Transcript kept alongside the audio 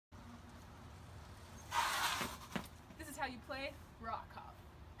how you play rock hop.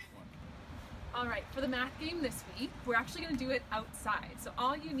 Alright, for the math game this week, we're actually going to do it outside. So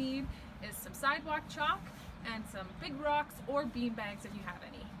all you need is some sidewalk chalk and some big rocks or bean bags if you have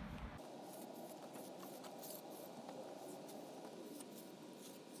any.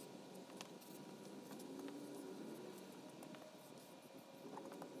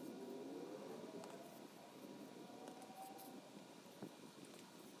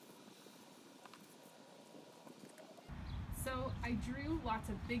 So I drew lots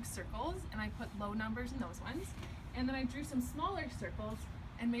of big circles and I put low numbers in those ones. And then I drew some smaller circles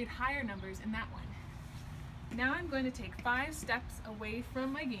and made higher numbers in that one. Now I'm going to take 5 steps away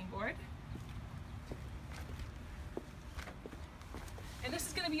from my game board. And this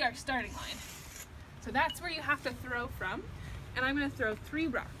is going to be our starting line. So that's where you have to throw from. And I'm going to throw 3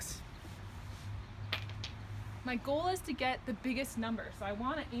 rocks. My goal is to get the biggest number, so I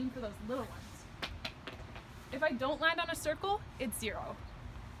want to aim for those little ones. If I don't land on a circle, it's 0.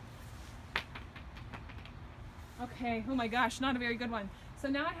 Okay, oh my gosh, not a very good one. So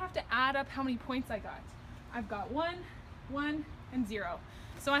now I have to add up how many points I got. I've got 1, 1, and 0.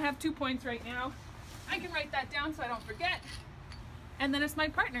 So I have 2 points right now. I can write that down so I don't forget. And then it's my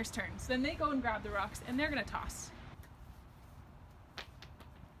partner's turn. So then they go and grab the rocks and they're gonna toss.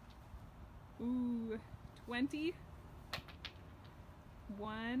 Ooh, 20,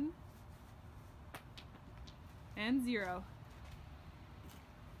 1, and 0.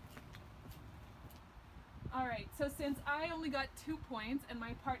 Alright, so since I only got 2 points and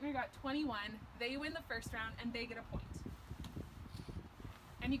my partner got 21, they win the first round and they get a point.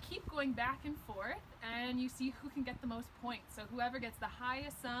 And you keep going back and forth and you see who can get the most points. So whoever gets the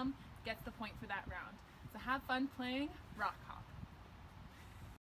highest sum gets the point for that round. So have fun playing rock hop.